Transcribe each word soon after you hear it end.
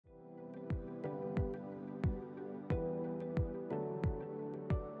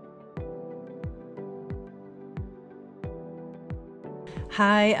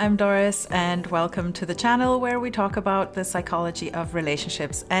Hi, I'm Doris, and welcome to the channel where we talk about the psychology of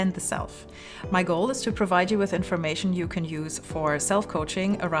relationships and the self. My goal is to provide you with information you can use for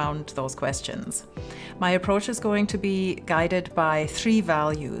self-coaching around those questions. My approach is going to be guided by three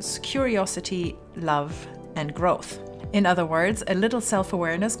values: curiosity, love, and growth. In other words, a little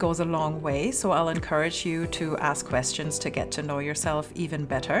self-awareness goes a long way, so I'll encourage you to ask questions to get to know yourself even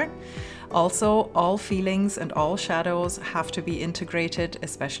better. Also, all feelings and all shadows have to be integrated,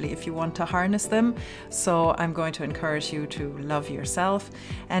 especially if you want to harness them. So I'm going to encourage you to love yourself.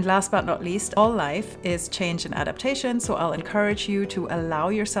 And last but not least, all life is change and adaptation, so I'll encourage you to allow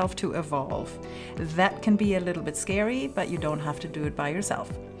yourself to evolve. That can be a little bit scary, but you don't have to do it by yourself.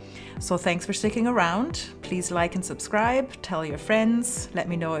 So thanks for sticking around. Please like and subscribe, tell your friends, let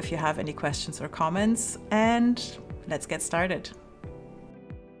me know if you have any questions or comments, and let's get started.